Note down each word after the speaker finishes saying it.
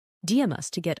DM us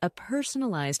to get a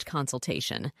personalized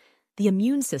consultation. The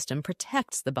immune system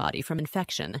protects the body from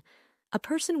infection. A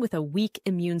person with a weak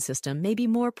immune system may be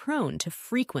more prone to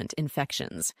frequent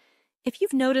infections. If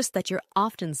you've noticed that you're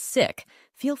often sick,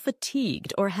 feel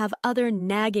fatigued, or have other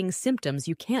nagging symptoms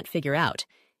you can't figure out,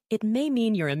 it may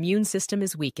mean your immune system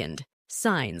is weakened.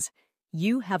 Signs: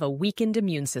 you have a weakened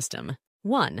immune system.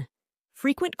 1.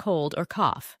 Frequent cold or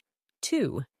cough.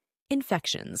 2.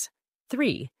 Infections.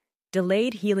 3.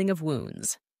 Delayed healing of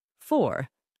wounds. 4.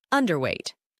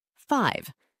 Underweight.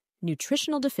 5.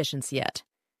 Nutritional deficiencyet.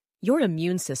 Your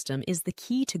immune system is the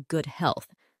key to good health,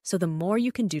 so the more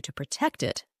you can do to protect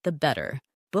it, the better.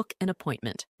 Book an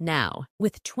appointment now.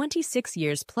 With 26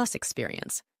 years plus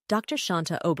experience, Dr.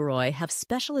 Shanta Oberoi have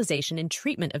specialization in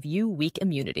treatment of weak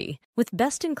immunity. With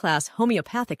best-in-class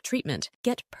homeopathic treatment,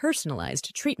 get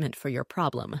personalized treatment for your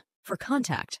problem. For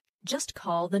contact, just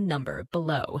call the number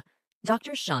below.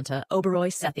 Dr. Shanta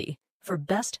Oberoi Sethi for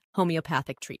best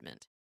homeopathic treatment.